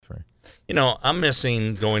I'm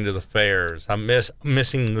missing going to the fairs. I'm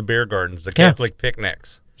missing the beer gardens, the Catholic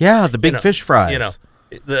picnics. Yeah, the big fish fries.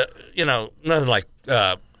 Nothing like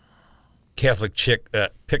Catholic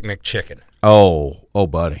picnic chicken. Oh,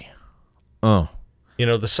 buddy.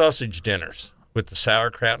 The sausage dinners with the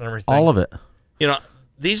sauerkraut and everything. All of it.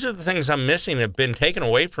 These are the things I'm missing have been taken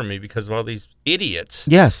away from me because of all these idiots.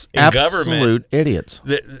 Yes, in absolute idiots.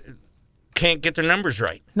 That can't get their numbers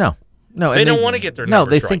right. No. They don't want to get their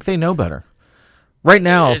numbers right. No, they think they know better. Right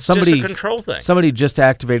now, it's just a control thing. Somebody just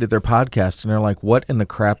activated their podcast, and they're like, what in the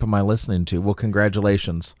crap am I listening to? Well,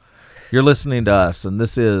 congratulations. You're listening to us, and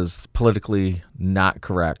this is politically not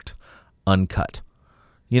correct, uncut.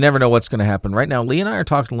 You never know what's going to happen. Right now, Lee and I are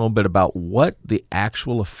talking a little bit about what the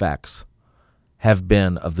actual effects have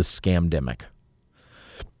been of the scamdemic.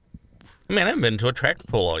 Man, I haven't been to a tractor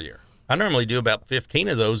pull all year. I normally do about 15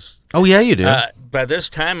 of those. Oh, yeah, you do. By this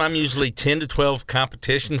time, I'm usually 10 to 12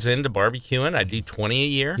 competitions into barbecuing. I do 20 a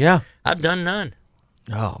year. Yeah. I've done none.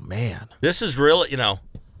 Oh, man. This is really,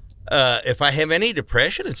 if I have any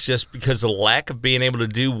depression, it's just because of the lack of being able to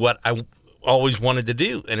do what I always wanted to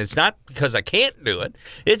do. And it's not because I can't do it.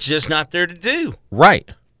 It's just not there to do. Right.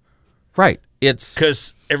 It's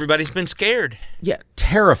because everybody's been scared. Yeah,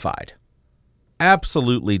 terrified.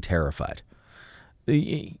 Absolutely terrified.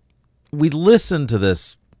 We listen to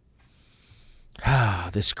this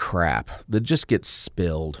crap that just gets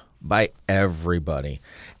spilled by everybody.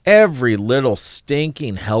 Every little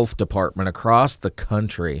stinking health department across the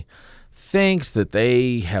country thinks that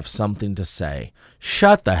they have something to say.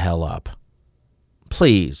 Shut the hell up.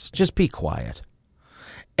 Please, just be quiet.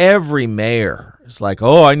 Every mayor is like,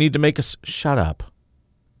 oh, I need to make shut up.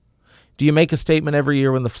 Do you make a statement every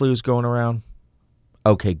year when the flu's going around?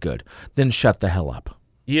 Okay, good. Then shut the hell up.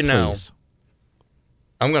 Please.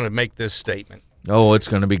 I'm going to make this statement. Oh, it's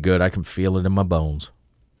going to be good. I can feel it in my bones.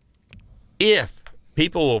 If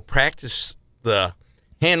people will practice the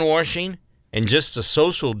hand washing and just the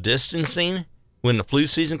social distancing when the flu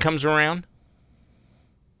season comes around,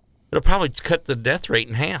 it'll probably cut the death rate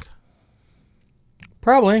in half.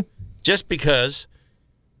 Probably. Just because,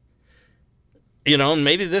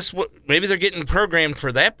 maybe they're getting programmed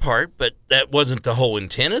for that part, but that wasn't the whole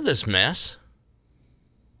intent of this mess.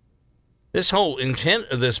 This whole intent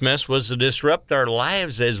of this mess was to disrupt our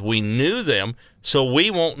lives as we knew them, so we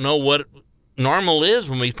won't know what normal is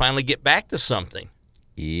when we finally get back to something.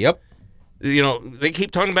 Yep. They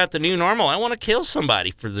keep talking about the new normal. I want to kill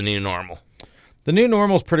somebody for the new normal. The new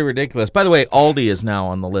normal is pretty ridiculous. By the way, Aldi is now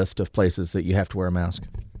on the list of places that you have to wear a mask.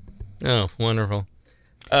 Oh, wonderful.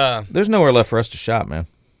 There's nowhere left for us to shop, man.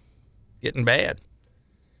 Getting bad.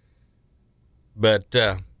 But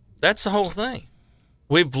that's the whole thing.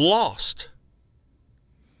 We've lost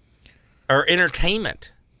our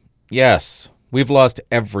entertainment. Yes, we've lost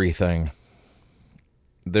everything.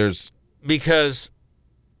 Because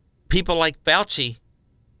people like Fauci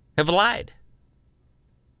have lied.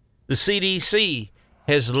 The CDC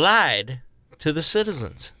has lied to the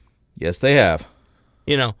citizens. Yes, they have.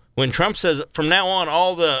 When Trump says, from now on,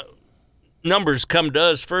 all the numbers come to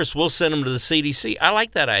us first, we'll send them to the CDC. I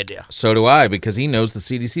like that idea. So do I, because he knows the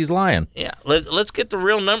CDC's lying. Yeah, let's get the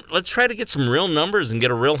real number. Let's try to get some real numbers and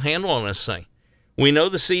get a real handle on this thing. We know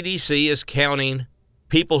the CDC is counting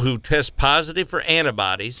people who test positive for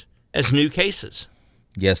antibodies as new cases.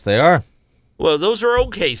 Yes, they are. Well, those are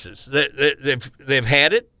old cases. They've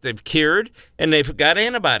had it, they've cured, and they've got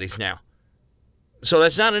antibodies now. So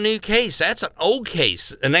that's not a new case. That's an old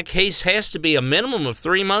case, and that case has to be a minimum of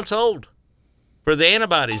 3 months old for the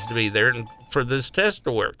antibodies to be there and for this test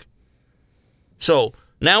to work. So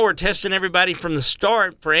now we're testing everybody from the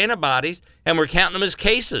start for antibodies, and we're counting them as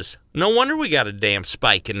cases. No wonder we got a damn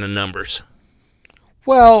spike in the numbers.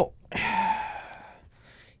 Well,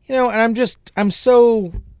 and I'm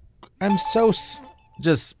so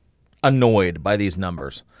just annoyed by these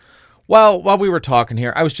numbers. While we were talking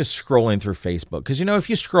here, I was just scrolling through Facebook. Because, if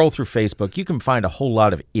you scroll through Facebook, you can find a whole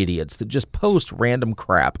lot of idiots that just post random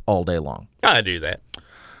crap all day long. I do that.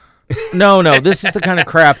 No, this is the kind of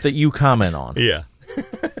crap that you comment on. Yeah.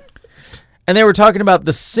 And they were talking about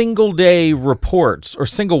the single-day reports or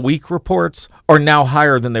single-week reports are now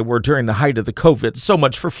higher than they were during the height of the COVID. So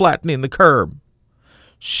much for flattening the curve.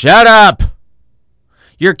 Shut up!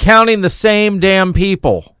 You're counting the same damn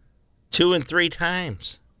people. 2 and 3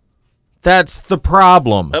 times. That's the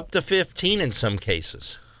problem. Up to 15 in some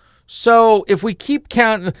cases. So if we keep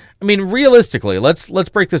counting, realistically, let's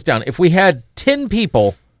break this down. If we had 10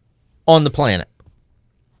 people on the planet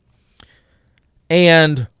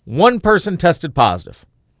and one person tested positive,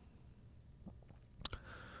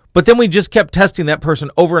 But then we just kept testing that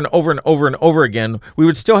person over and over and over and over again. We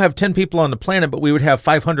would still have 10 people on the planet, but we would have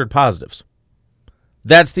 500 positives.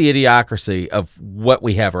 That's the idiocracy of what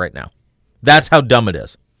we have right now. That's how dumb it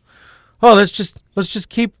is. Oh, let's just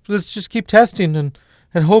keep testing and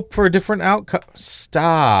hope for a different outcome.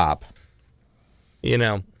 Stop. You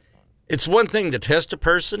know, it's one thing to test a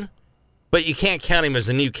person, but you can't count him as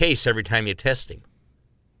a new case every time you test him.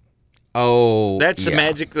 Oh, that's the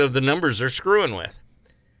magic of the numbers they're screwing with.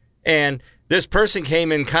 And this person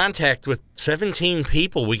came in contact with 17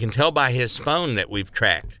 people. We can tell by his phone that we've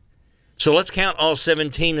tracked. So let's count all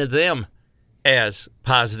 17 of them as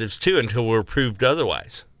positives too until we're proved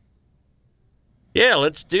otherwise. Yeah,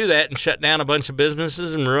 let's do that and shut down a bunch of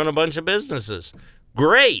businesses and ruin a bunch of businesses.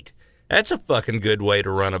 Great. That's a fucking good way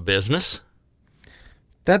to run a business.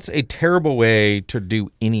 That's a terrible way to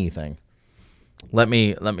do anything. Let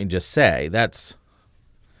me just say that's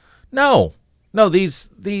no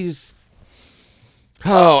these.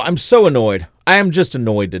 Oh, I'm so annoyed. I am just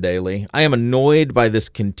annoyed today, Lee. I am annoyed by this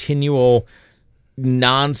continual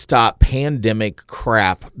nonstop pandemic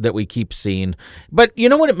crap that we keep seeing. But you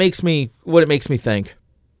know what it makes me think?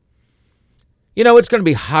 You know, it's going to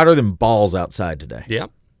be hotter than balls outside today.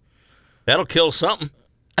 Yep. That'll kill something.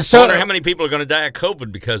 So, I wonder how many people are going to die of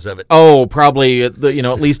COVID because of it. Oh, probably at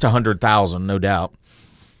least 100,000, no doubt.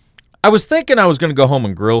 I was thinking I was going to go home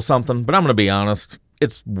and grill something, but I'm going to be honest,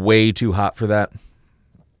 it's way too hot for that.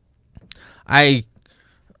 I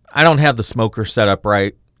don't have the smoker set up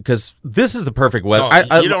right because this is the perfect weather.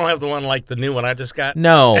 You don't have the one like the new one I just got?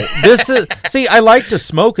 No. This is see, I like to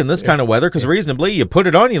smoke in this kind of weather because reasonably you put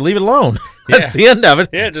it on, you leave it alone. That's the end of it.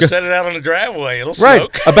 Yeah, just set it out on the driveway. It'll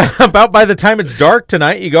smoke. Right. About by the time it's dark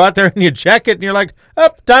tonight, you go out there and you check it and you're like,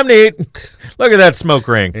 time to eat. Look at that smoke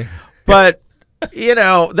ring. But,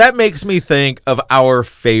 that makes me think of our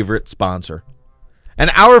favorite sponsor.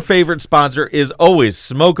 And our favorite sponsor is always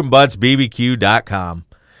SmokingButtsBBQ.com.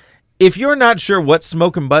 If you're not sure what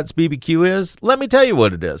Smoking Butts BBQ is, let me tell you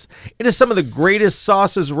what it is. It is some of the greatest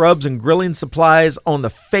sauces, rubs, and grilling supplies on the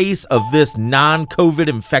face of this non-COVID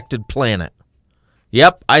infected planet.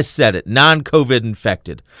 Yep, I said it, non-COVID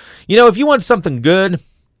infected. If you want something good,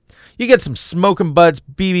 you get some Smoking Butts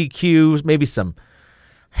BBQ, maybe some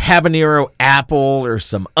habanero apple or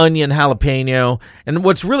some onion jalapeno. And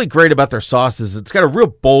what's really great about their sauce is it's got a real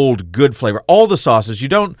bold, good flavor. All the sauces,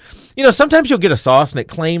 sometimes you'll get a sauce and it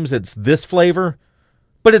claims it's this flavor,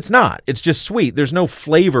 but it's not. It's just sweet. There's no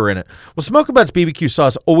flavor in it. Well, Smoking Butts BBQ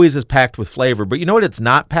sauce always is packed with flavor, but you know what it's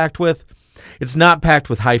not packed with? It's not packed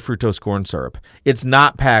with high fructose corn syrup. It's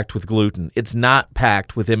not packed with gluten. It's not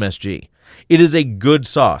packed with MSG. It is a good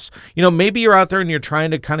sauce. Maybe you're out there and you're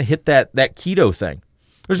trying to kind of hit that keto thing.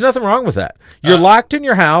 There's nothing wrong with that. You're locked in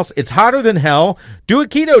your house. It's hotter than hell. Do a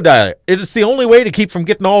keto diet. It's the only way to keep from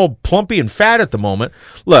getting all plumpy and fat at the moment.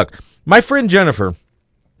 Look, my friend Jennifer,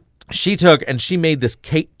 she took and she made this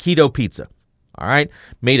keto pizza. All right?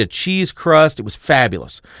 Made a cheese crust. It was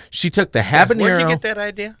fabulous. She took the habanero. Where'd you get that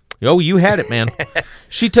idea? Oh, you had it, man.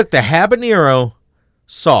 She took the habanero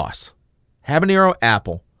sauce, habanero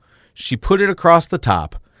apple. She put it across the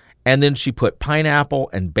top. And then she put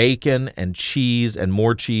pineapple and bacon and cheese and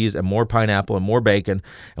more pineapple and more bacon.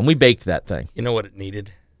 And we baked that thing. You know what it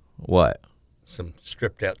needed? What? Some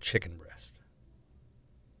stripped out chicken breast.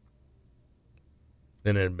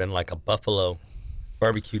 Then it had been like a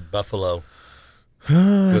barbecued buffalo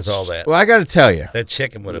with all that. Well, I got to tell you. That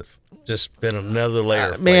chicken would have just been another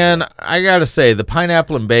layer of man, I got to say, the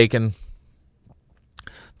pineapple and bacon,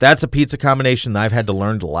 that's a pizza combination that I've had to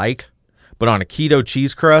learn to like. But on a keto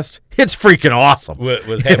cheese crust, it's freaking awesome.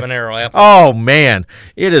 With habanero apple. Oh, man.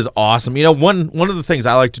 It is awesome. One of the things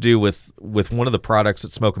I like to do with one of the products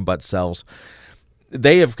that Smoking Butts sells,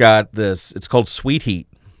 they have got this, it's called Sweet Heat.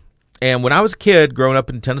 And when I was a kid growing up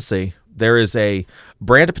in Tennessee, there is a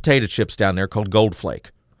brand of potato chips down there called Gold Flake.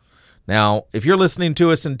 Now, if you're listening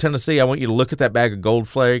to us in Tennessee, I want you to look at that bag of Gold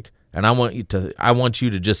Flake. And I want you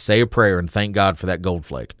to just say a prayer and thank God for that Gold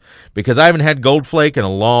Flake. Because I haven't had Gold Flake in a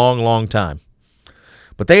long, long time.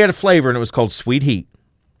 But they had a flavor, and it was called Sweet Heat.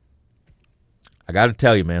 I got to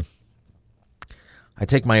tell you, man. I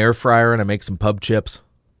take my air fryer and I make some pub chips.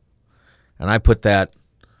 And I put that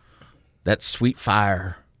sweet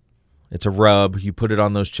fire. It's a rub. You put it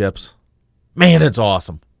on those chips. Man, it's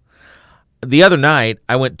awesome. The other night,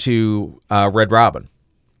 I went to Red Robin.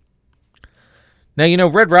 Now,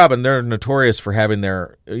 Red Robin, they're notorious for having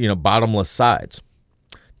their, bottomless sides.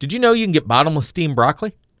 Did you know you can get bottomless steamed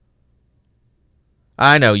broccoli?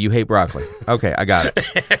 I know, you hate broccoli. Okay, I got it.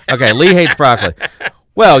 Okay, Lee hates broccoli.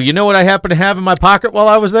 Well, you know what I happened to have in my pocket while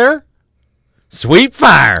I was there? Sweet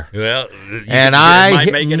fire. Well, And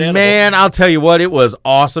man, I'll tell you what, it was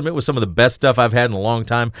awesome. It was some of the best stuff I've had in a long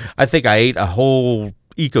time. I think I ate a whole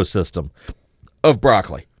ecosystem of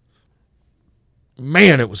broccoli.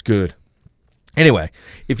 Man, it was good. Anyway,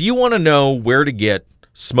 if you want to know where to get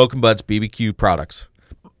Smoking Butts BBQ products,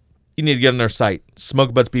 you need to get on their site,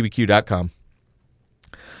 smokingButtsBBQ.com.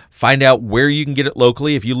 Find out where you can get it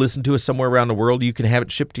locally. If you listen to us somewhere around the world, you can have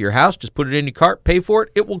it shipped to your house. Just put it in your cart, pay for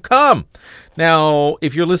it, it will come. Now,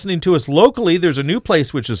 if you're listening to us locally, there's a new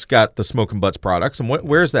place which has got the Smoking Butts products. And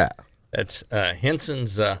where's that? That's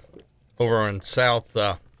Henson's over on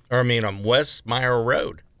West Meyer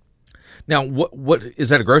Road. Now, what is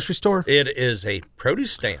that, a grocery store? It is a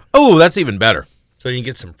produce stand. Oh, that's even better. So you can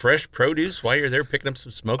get some fresh produce while you're there picking up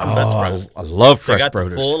some Smoking Butts products. I love fresh got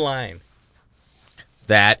produce. The full line.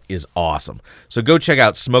 That is awesome. So go check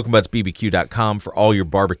out SmokingButtsBBQ.com for all your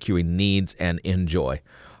barbecuing needs and enjoy.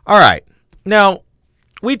 All right. Now,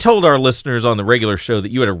 we told our listeners on the regular show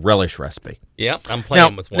that you had a relish recipe. Yep, I'm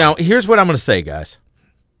playing with one. Now, here's what I'm going to say, guys.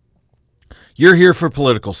 You're here for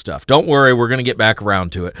political stuff. Don't worry, we're going to get back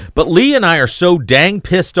around to it. But Lee and I are so dang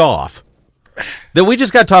pissed off that we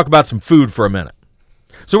just got to talk about some food for a minute.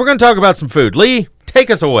 So we're going to talk about some food. Lee, take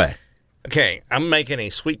us away. Okay, I'm making a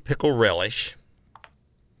sweet pickle relish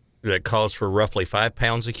that calls for roughly 5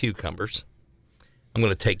 pounds of cucumbers. I'm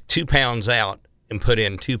going to take 2 pounds out and put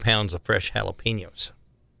in 2 pounds of fresh jalapenos.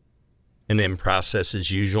 And then process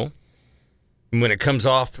as usual. And when it comes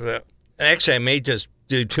off, actually I may just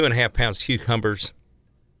do 2.5 pounds cucumbers,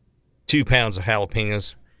 2 pounds of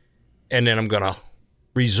jalapenos, and then I'm going to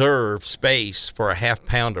reserve space for a 1/2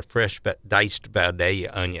 pound of fresh diced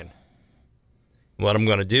Vidalia onion. What I'm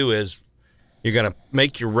going to do is you're going to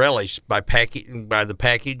make your relish by the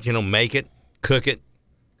package, make it, cook it,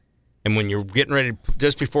 and when you're getting ready,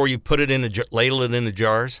 just before you put it in ladle it in the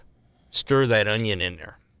jars, stir that onion in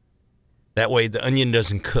there. That way the onion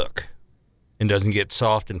doesn't cook and doesn't get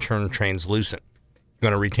soft and turn translucent. You're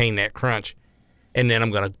going to retain that crunch. And then I'm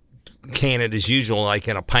going to can it as usual, like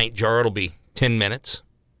in a pint jar. It'll be 10 minutes.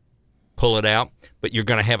 Pull it out. But you're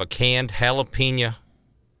going to have a canned jalapeno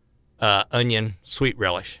onion sweet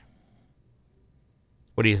relish.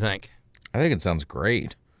 What do you think? I think it sounds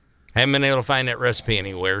great. I haven't been able to find that recipe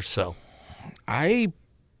anywhere, so. I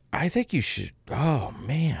think you should. Oh,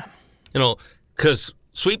 man. Because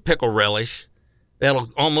sweet pickle relish, that'll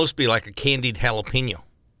almost be like a candied jalapeno.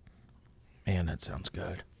 Man, that sounds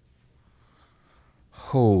good.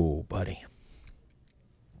 Oh, buddy.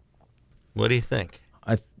 What do you think?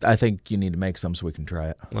 I think you need to make some so we can try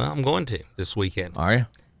it. Well, I'm going to this weekend. Are you?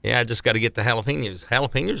 Yeah, I just got to get the jalapenos.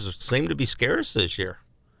 Jalapenos seem to be scarce this year.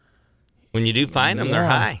 When you do find them, they're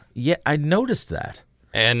high. Yeah, I noticed that.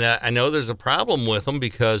 And I know there's a problem with them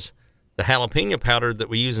because the jalapeno powder that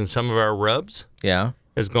we use in some of our rubs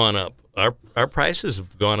has gone up. Our prices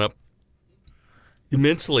have gone up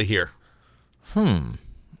immensely here.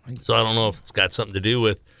 So I don't know if it's got something to do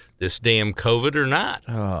with this damn COVID or not.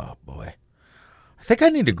 Oh, boy. I think I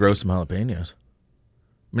need to grow some jalapenos.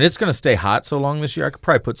 I mean, it's going to stay hot so long this year. I could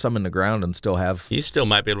probably put some in the ground and still have. You still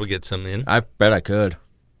might be able to get some in. I bet I could.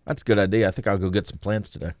 That's a good idea. I think I'll go get some plants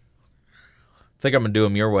today. I think I'm going to do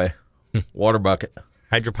them your way. Water bucket.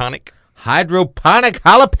 Hydroponic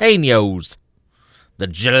jalapenos. The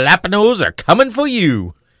jalapenos are coming for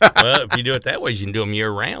you. Well, if you do it that way, you can do them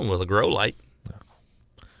year-round with a grow light.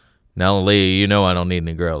 Now, Lee, you know I don't need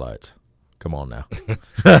any grow lights. Come on now.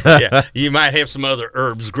 Yeah, you might have some other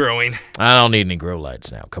herbs growing. I don't need any grow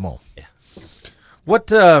lights now. Come on. Yeah.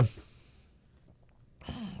 What, I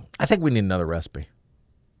think we need another recipe.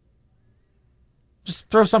 Just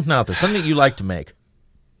throw something out there, something that you like to make.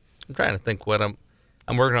 I'm trying to think what I'm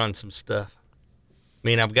working on some stuff. I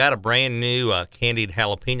mean, I've got a brand new candied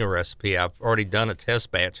jalapeno recipe I've already done a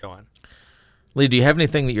test batch on. Lee, do you have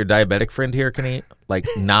anything that your diabetic friend here can eat? Like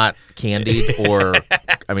not candied or,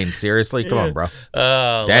 I mean, seriously? Come on, bro.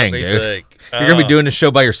 Oh, dang, dude. You're going to be doing this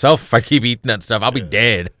show by yourself if I keep eating that stuff. I'll be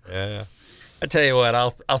dead. Yeah. I tell you what,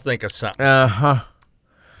 I'll think of something. Uh-huh.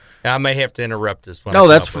 I may have to interrupt this one. No,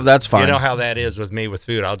 that's fine. You know how that is with me with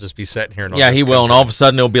food. I'll just be sitting here. And yeah, he will, and all of a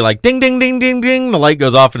sudden it'll be like, ding, ding, ding, ding, ding. The light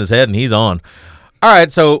goes off in his head, and he's on. All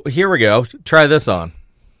right, so here we go. Try this on.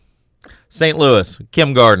 St. Louis,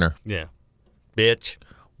 Kim Gardner. Yeah. Bitch.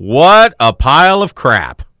 What a pile of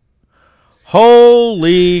crap.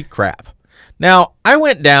 Holy crap. Now, I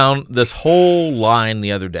went down this whole line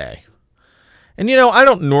the other day. And, I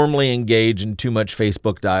don't normally engage in too much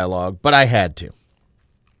Facebook dialogue, but I had to.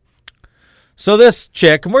 So this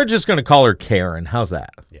chick, and we're just going to call her Karen. How's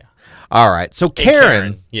that? Yeah. All right. So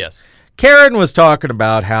Karen. Yes. Karen was talking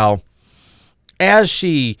about how as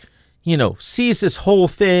she, sees this whole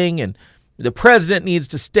thing and the president needs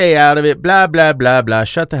to stay out of it, blah, blah, blah, blah.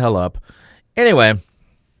 Shut the hell up. Anyway,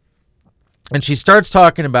 and she starts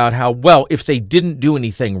talking about how, well, if they didn't do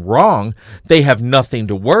anything wrong, they have nothing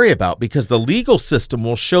to worry about because the legal system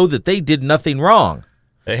will show that they did nothing wrong.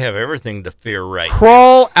 They have everything to fear right now.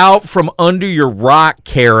 Crawl out from under your rock,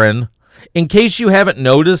 Karen. In case you haven't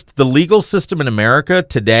noticed, the legal system in America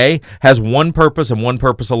today has one purpose and one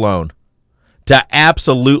purpose alone: to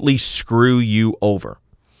absolutely screw you over.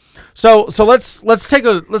 So let's take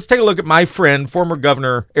a look at my friend, former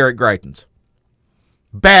Governor Eric Greitens.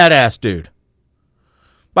 Badass dude.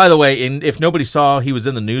 By the way, and if nobody saw, he was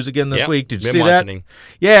in the news again this week. Did you see that? Him.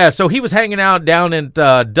 Yeah, so he was hanging out down at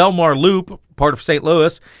Delmar Loop, part of St.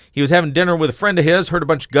 Louis. He was having dinner with a friend of his, heard a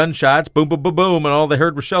bunch of gunshots, boom, boom, boom, boom, and all they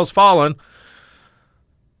heard were shells falling.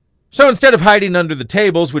 So instead of hiding under the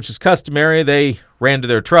tables, which is customary, they ran to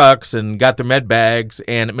their trucks and got their med bags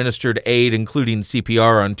and administered aid, including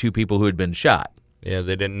CPR, on 2 people who had been shot. Yeah,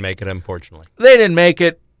 they didn't make it, unfortunately. They didn't make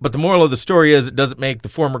it. But the moral of the story is it doesn't make the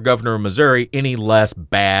former governor of Missouri any less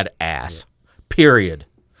badass. Yeah. Period.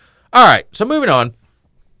 All right, so moving on.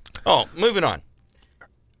 Oh, moving on.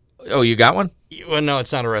 Oh, you got one? Well, no,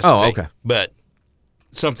 it's not a recipe. Oh, okay. But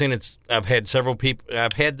something I've had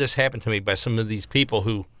this happen to me by some of these people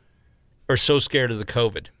who are so scared of the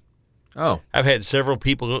COVID. Oh. I've had several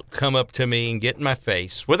people come up to me and get in my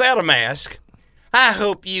face without a mask. I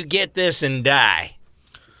hope you get this and die.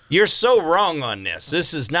 You're so wrong on this.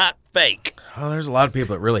 This is not fake. Oh, there's a lot of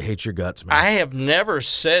people that really hate your guts, man. I have never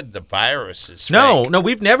said the virus is fake. No,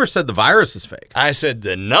 we've never said the virus is fake. I said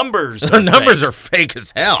the numbers are The numbers fake. are fake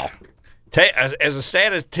as hell. As a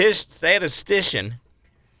statistician...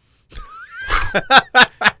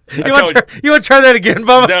 You want to try that again,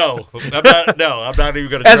 Bubba? No, I'm not even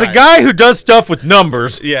going to try. As a guy who does stuff with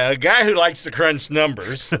numbers. Yeah, a guy who likes to crunch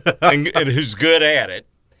numbers and who's good at it.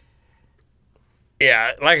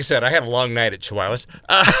 Yeah, like I said, I had a long night at Chihuahuas.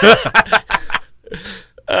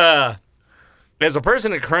 As a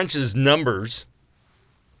person that crunches numbers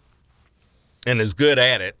and is good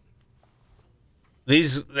at it,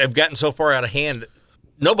 they've gotten so far out of hand that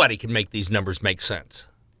nobody can make these numbers make sense.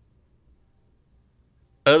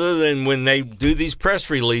 Other than when they do these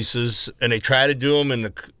press releases and they try to do them in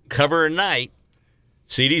the cover at night,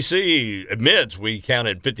 CDC admits we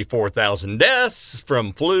counted 54,000 deaths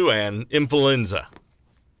from flu and influenza.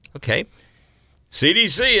 Okay.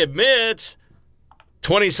 CDC admits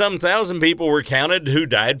 20-some thousand people were counted who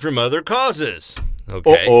died from other causes.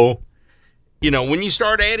 Okay. Uh-oh. When you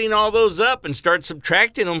start adding all those up and start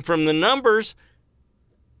subtracting them from the numbers,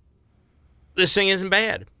 this thing isn't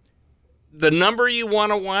bad. The number you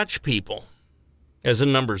want to watch, people, as a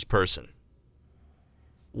numbers person,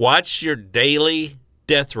 watch your daily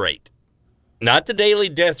death rate. Not the daily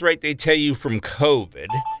death rate they tell you from COVID,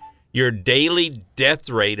 your daily death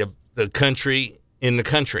rate of the country in the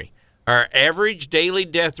country. Our average daily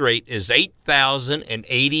death rate is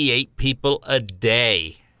 8,088 people a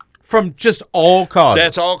day. From just all causes.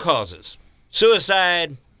 That's all causes.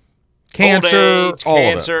 Suicide, cancer, old age, all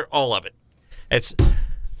cancer, of it. all of it. It's,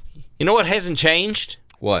 you know what hasn't changed?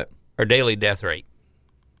 What? Our daily death rate.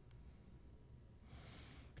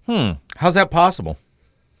 How's that possible?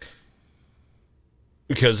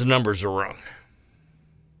 Because the numbers are wrong.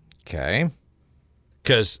 Okay.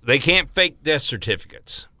 Because they can't fake death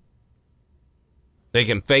certificates. They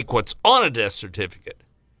can fake what's on a death certificate,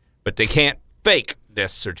 but they can't fake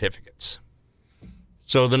death certificates.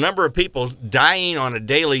 So the number of people dying on a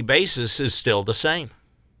daily basis is still the same.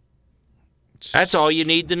 That's all you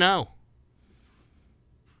need to know.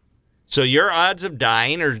 So your odds of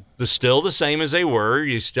dying are still the same as they were.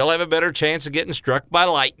 You still have a better chance of getting struck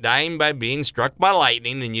by dying by being struck by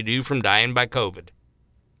lightning than you do from dying by COVID.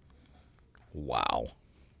 Wow.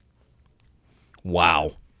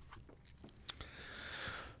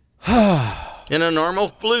 In a normal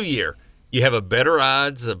flu year, you have a better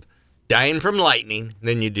odds of dying from lightning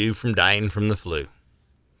than you do from dying from the flu.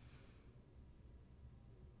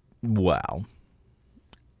 Wow.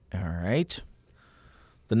 All right.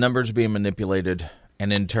 The numbers are being manipulated,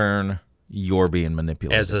 and in turn, you're being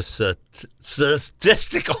manipulated. As a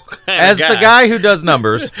statistical kind As of guy. the guy who does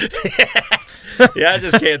numbers. Yeah, I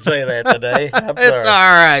just can't say that today. It's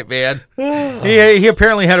all right, man. He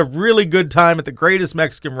apparently had a really good time at the greatest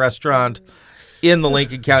Mexican restaurant in the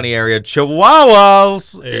Lincoln County area,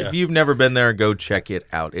 Chihuahuas. Yeah. If you've never been there, go check it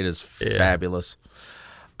out. It is fabulous.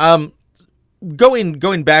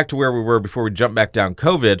 Going back to where we were before we jump back down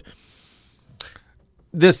COVID.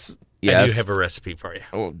 Yes. I do have a recipe for you.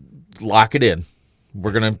 Oh, lock it in.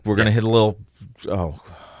 We're gonna hit a little. Oh,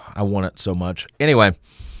 I want it so much. Anyway,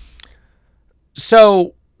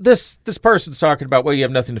 So this person's talking about, well, you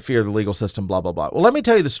have nothing to fear, the legal system, blah, blah, blah. Well, let me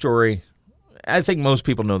tell you the story. I think most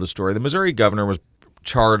people know the story. The Missouri governor was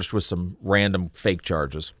charged with some random fake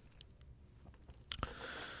charges.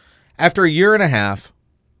 After a year and a half,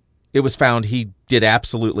 it was found he did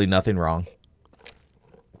absolutely nothing wrong.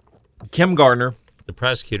 Kim Gardner, The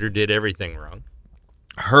prosecutor did everything wrong.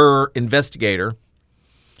 her investigator,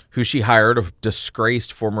 who she hired, a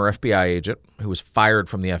disgraced former FBI agent who was fired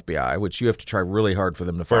from the FBI, which you have to try really hard for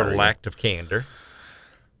them to fire. For lack of candor.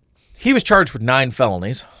 He was charged with 9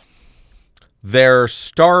 felonies. Their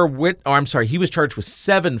star he was charged with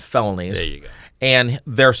 7 felonies. There you go. And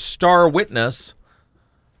their star witness,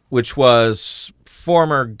 which was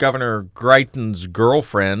former Governor Greiten's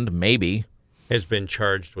girlfriend, maybe, Has been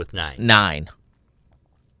charged with 9. 9.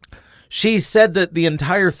 She said that the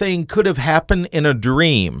entire thing could have happened in a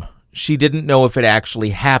dream. She didn't know if it actually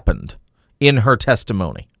happened in her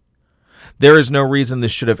testimony. There is no reason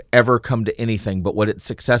this should have ever come to anything, but what it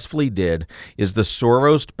successfully did is the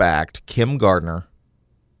Soros-backed Kim Gardner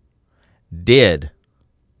did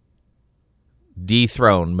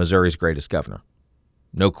dethrone Missouri's greatest governor.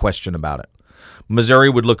 No question about it. Missouri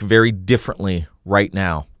would look very differently right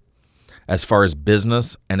now as far as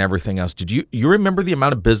business and everything else. Did you remember the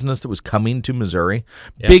amount of business that was coming to Missouri?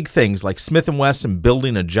 Yeah. Big things like Smith & Wesson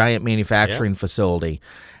building a giant manufacturing facility.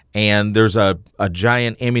 And there's a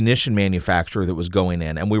giant ammunition manufacturer that was going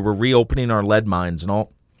in. And we were reopening our lead mines and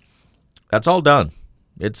all. That's all done.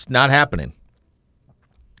 It's not happening.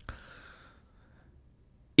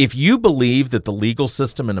 If you believe that the legal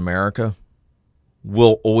system in America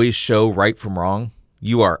will always show right from wrong,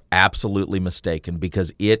 you are absolutely mistaken,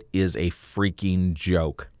 because it is a freaking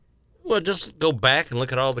joke. Well, just go back and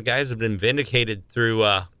look at all the guys that have been vindicated through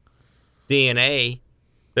DNA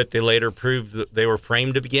that they later proved that they were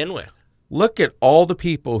framed to begin with. Look at all the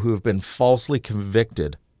people who have been falsely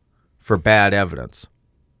convicted for bad evidence,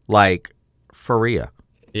 like Faria.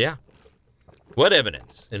 Yeah. What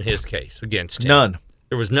evidence in his case against him? None.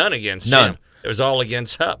 There was none against him. It was all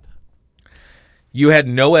against Hupp. You had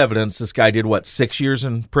no evidence. This guy did, 6 years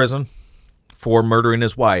in prison for murdering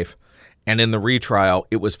his wife. And in the retrial,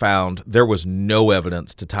 it was found there was no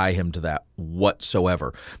evidence to tie him to that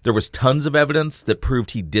whatsoever. There was tons of evidence that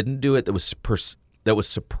proved he didn't do it that was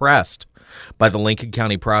suppressed by the Lincoln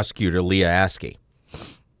County prosecutor, Leah Askey.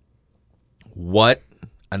 What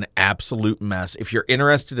an absolute mess. If you're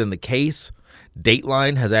interested in the case,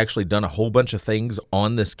 Dateline has actually done a whole bunch of things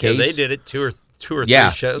on this case. Yeah, they did it two or three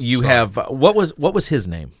shows. You have what was his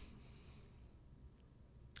name?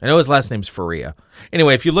 I know his last name's Faria.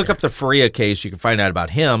 Anyway, if you look up the Faria case, you can find out about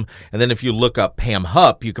him. And then if you look up Pam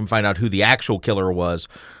Hupp, you can find out who the actual killer was,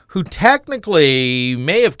 who technically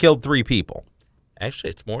may have killed 3 people. Actually,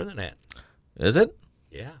 it's more than that. Is it?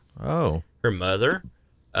 Yeah. Oh. Her mother,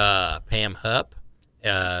 Pam Hupp,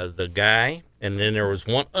 the guy, and then there was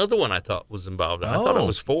one other one I thought was involved. I thought it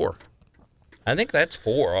was 4. I think that's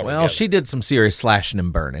 4 altogether. Well, she did some serious slashing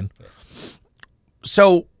and burning.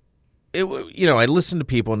 So, I listen to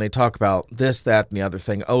people and they talk about this, that, and the other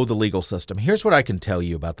thing. Oh, the legal system. Here's what I can tell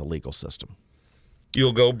you about the legal system.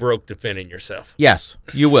 You'll go broke defending yourself. Yes,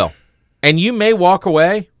 you will. And you may walk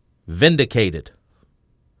away vindicated.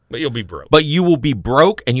 But you'll be broke. But you will be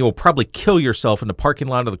broke, and you will probably kill yourself in the parking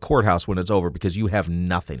lot of the courthouse when it's over, because you have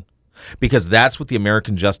nothing. Because that's what the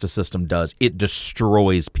American justice system does. It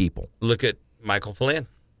destroys people. Look at Michael Flynn.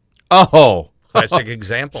 Oh. Classic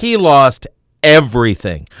example. He lost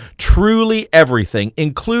everything. Truly everything,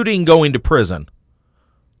 including going to prison.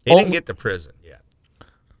 He didn't get to prison yet.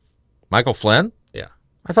 Michael Flynn? Yeah.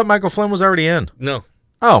 I thought Michael Flynn was already in. No.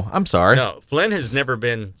 Oh, I'm sorry. No, Flynn has never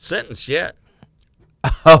been sentenced yet.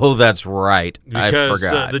 Oh, that's right. I Forgot.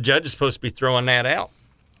 Because the judge is supposed to be throwing that out.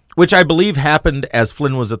 Which I believe happened as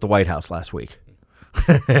Flynn was at the White House last week.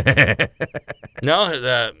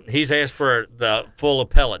 No, he's asked for the full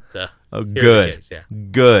appellate. Good. Case, yeah.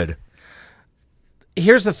 Good.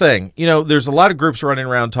 Here's the thing. There's a lot of groups running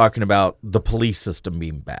around talking about the police system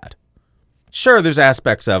being bad. Sure, there's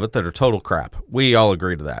aspects of it that are total crap. We all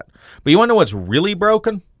agree to that. But you want to know what's really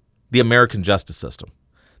broken? The American justice system.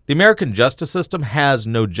 The American justice system has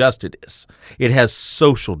no justice. It has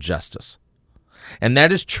social justice. And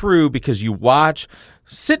that is true because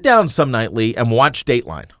sit down some night, Lee, and watch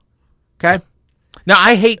Dateline. Okay? Now,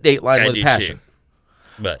 I hate Dateline with passion.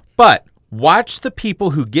 Too. But watch the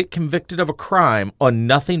people who get convicted of a crime on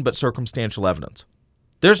nothing but circumstantial evidence.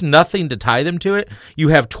 There's nothing to tie them to it. You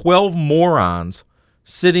have 12 morons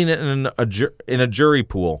sitting in a jury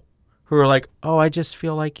pool who are like, oh, I just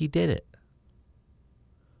feel like he did it.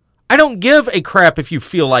 I don't give a crap if you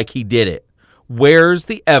feel like he did it. Where's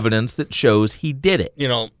the evidence that shows he did it? You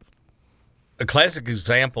know, a classic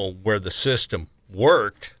example where the system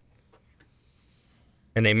worked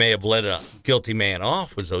and they may have let a guilty man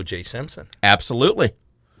off was O.J. Simpson. Absolutely.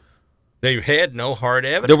 They had no hard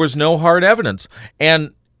evidence. There was no hard evidence.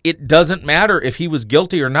 And it doesn't matter if he was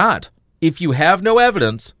guilty or not. If you have no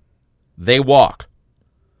evidence, they walk.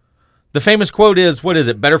 The famous quote is, what is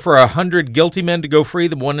it, better for 100 guilty men to go free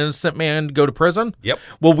than one innocent man to go to prison? Yep.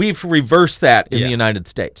 Well, we've reversed that in the United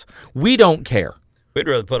States. We don't care. We'd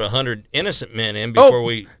rather put 100 innocent men in before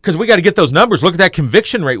because we got to get those numbers. Look at that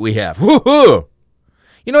conviction rate we have. Woo-hoo!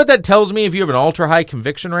 You know what that tells me if you have an ultra-high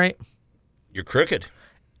conviction rate? You're crooked.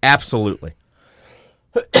 Absolutely.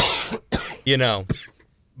 You know,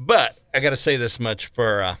 but I got to say this much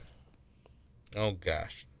for,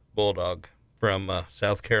 Bulldog from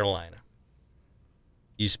South Carolina.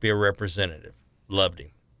 Used to be a representative. Loved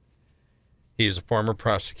him. He was a former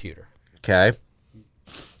prosecutor. Okay.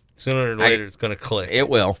 Sooner or later, it's going to click. It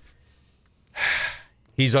will.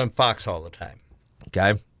 He's on Fox all the time.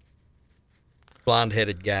 Okay.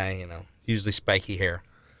 Blonde-headed guy, you know, usually spiky hair.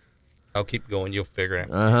 I'll keep going. You'll figure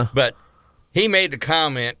it out. Uh-huh. But he made the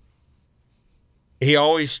comment, he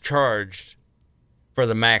always charged for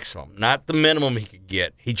the maximum, not the minimum he could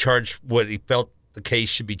get. He charged what he felt the case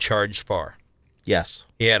should be charged for. Yes.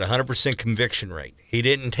 He had a 100% conviction rate. He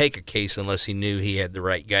didn't take a case unless he knew he had the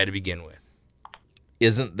right guy to begin with.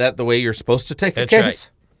 Isn't that the way you're supposed to take a That's case?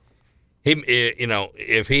 Right. He, you know,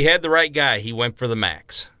 if he had the right guy, he went for the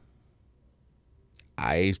max.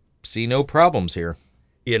 I see no problems here.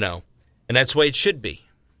 You know, and that's the way it should be.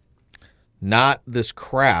 Not this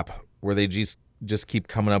crap where they just keep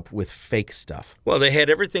coming up with fake stuff. Well, they had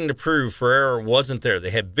everything to prove Ferrera wasn't there. They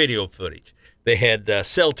had video footage. They had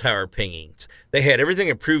cell tower pingings. They had everything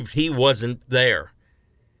that proved he wasn't there.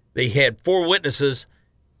 They had 4 witnesses,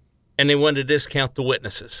 and they wanted to discount the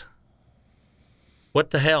witnesses.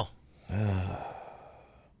 What the hell?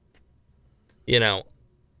 You know.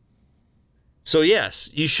 So, yes,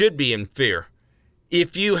 you should be in fear.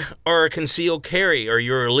 If you are a concealed carry or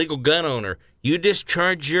you're a legal gun owner, you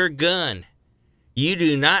discharge your gun. You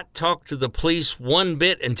do not talk to the police one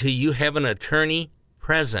bit until you have an attorney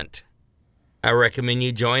present. I recommend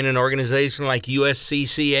you join an organization like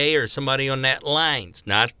USCCA or somebody on that lines,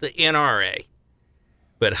 not the NRA.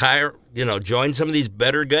 But join some of these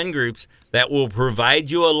better gun groups that will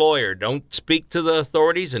provide you a lawyer. Don't speak to the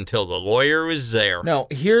authorities until the lawyer is there. No,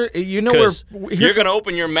 here, you know, you're going to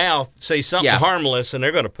open your mouth, say something harmless, and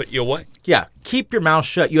they're going to put you away. Yeah, keep your mouth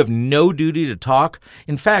shut. You have no duty to talk.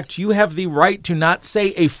 In fact, you have the right to not say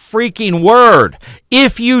a freaking word.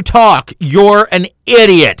 If you talk, you're an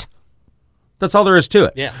idiot. That's all there is to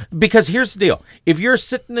it. Yeah. Because here's the deal: if you're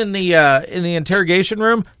sitting in the interrogation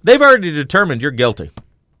room, they've already determined you're guilty.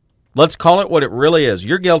 Let's call it what it really is.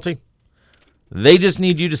 You're guilty. They just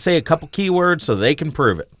need you to say a couple keywords so they can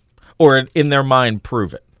prove it, or in their mind,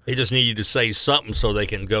 prove it. They just need you to say something so they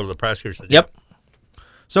can go to the prosecutor. Yep.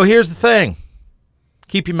 So here's the thing: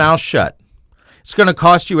 keep your mouth shut. It's going to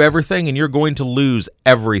cost you everything, and you're going to lose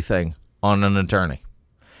everything on an attorney.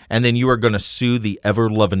 And then you are going to sue the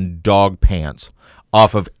ever-loving dog pants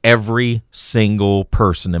off of every single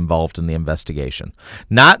person involved in the investigation.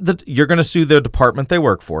 Not that you're going to sue the department they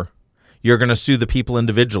work for. You're going to sue the people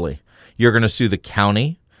individually. You're going to sue the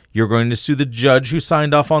county. You're going to sue the judge who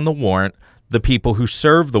signed off on the warrant, the people who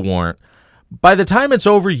served the warrant. By the time it's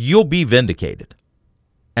over, you'll be vindicated.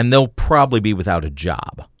 And they'll probably be without a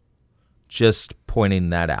job. Just pointing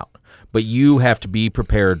that out. But you have to be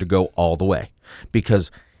prepared to go all the way,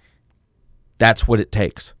 because that's what it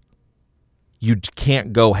takes. You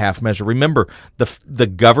can't go half measure. Remember, the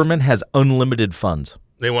government has unlimited funds.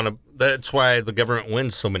 That's why the government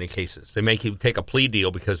wins so many cases. They make you take a plea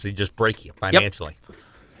deal because they just break you financially. Yep.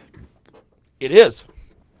 It is.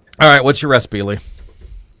 All right, what's your recipe, Lee?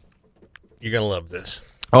 You're going to love this.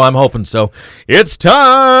 Oh, I'm hoping so. It's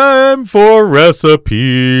time for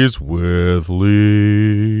Recipes with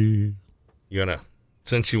Lee.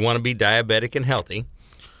 Since you want to be diabetic and healthy,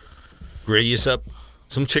 grill you up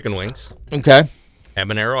some chicken wings. Okay.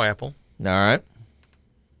 Habanero apple. All right.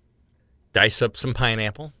 Dice up some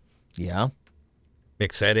pineapple. Yeah.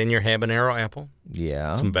 Mix that in your habanero apple.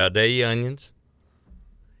 Yeah. Some Baudelaire onions.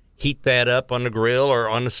 Heat that up on the grill or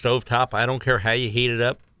on the stovetop. I don't care how you heat it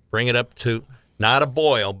up. Bring it up to not a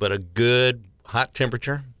boil, but a good hot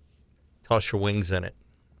temperature. Toss your wings in it.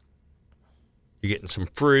 You're getting some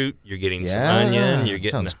fruit. You're getting some onion. You're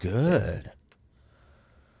getting sounds good.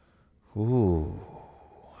 Ooh.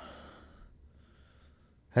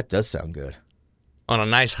 That does sound good. On a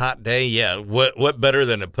nice hot day, yeah. What better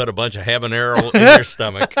than to put a bunch of habanero in your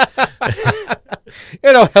stomach?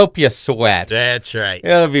 It'll help you sweat. That's right.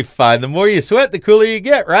 It'll be fine. The more you sweat, the cooler you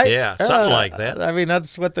get, right? Yeah, something like that. I mean,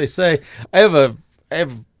 that's what they say. I have a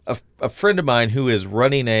friend of mine who is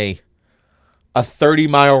running a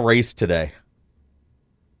 30-mile race today.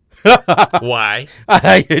 Why?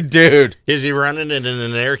 Dude. Is he running it in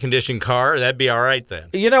an air-conditioned car? That'd be all right then.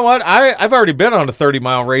 You know what? I've already been on a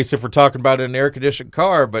 30-mile race if we're talking about an air-conditioned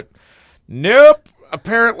car, but nope.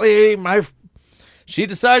 Apparently, she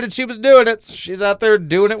decided she was doing it. So she's out there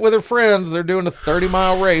doing it with her friends. They're doing a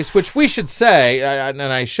 30-mile race, which we should say, and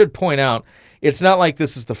I should point out, it's not like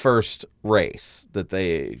this is the first race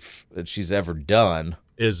that she's ever done.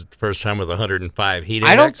 Is it the first time with 105 heat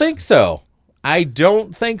index? I don't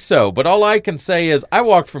think so. But all I can say is I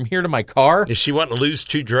walked from here to my car. Is she wanting to lose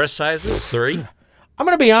 2 dress sizes? 3? I'm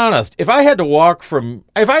going to be honest. If I had to walk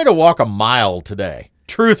a mile today,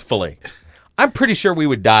 truthfully, I'm pretty sure we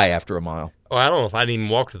would die after a mile. Well, I don't know if I'd even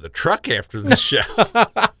walk to the truck after this show.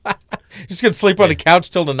 Just going to sleep on the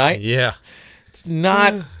couch till tonight? Yeah. It's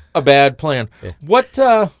not a bad plan. Yeah. What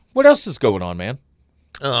else is going on, man?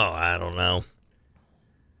 Oh, I don't know.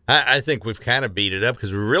 I think we've kind of beat it up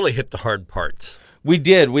because we really hit the hard parts. We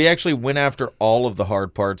did. We actually went after all of the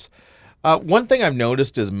hard parts. One thing I've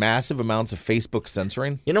noticed is massive amounts of Facebook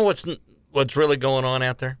censoring. You know what's really going on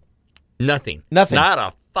out there? Nothing. Nothing. Not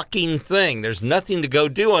a fucking thing. There's nothing to go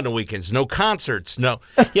do on the weekends. No concerts. No.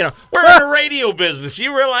 We're in a radio business.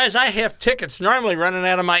 You realize I have tickets normally running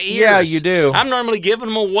out of my ears. Yeah, you do. I'm normally giving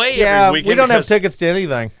them away every weekend. We don't have tickets to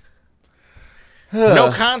anything.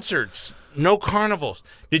 No concerts. No carnivals.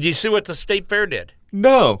 Did you see what the state fair did?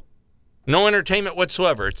 No. No entertainment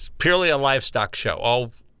whatsoever. It's purely a livestock show,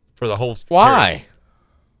 all for the whole Why?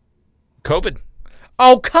 period. COVID.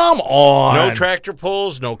 Oh, come on. No tractor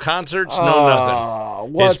pulls, no concerts, no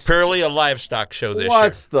nothing. It's purely a livestock show this year.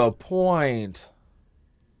 What's the point?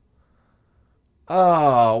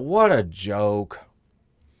 Oh, what a joke.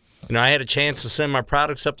 I had a chance to send my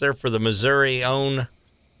products up there for the Missouri Own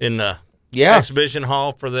in the exhibition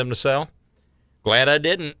hall for them to sell. Glad I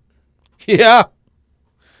didn't. Yeah.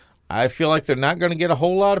 I feel like they're not going to get a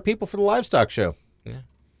whole lot of people for the livestock show. Yeah.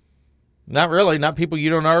 Not really. Not people you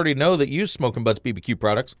don't already know that use Smoking Butts BBQ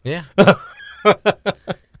products. Yeah.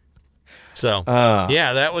 So,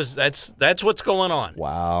 that's what's going on.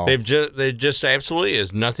 Wow. They just absolutely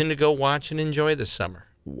is nothing to go watch and enjoy this summer.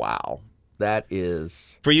 Wow. That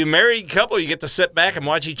is. For you married couple, you get to sit back and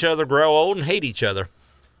watch each other grow old and hate each other.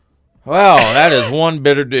 Well, that is one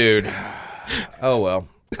bitter dude. Oh, well.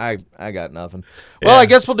 I got nothing. Well, I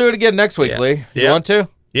guess we'll do it again next week, Lee. You want to?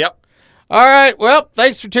 Yep. All right. Well,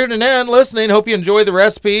 thanks for tuning in, listening. Hope you enjoy the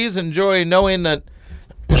recipes. Enjoy knowing that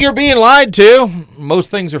you're being lied to.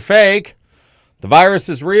 Most things are fake. The virus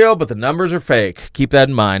is real, but the numbers are fake. Keep that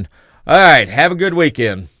in mind. All right. Have a good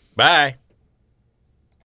weekend. Bye.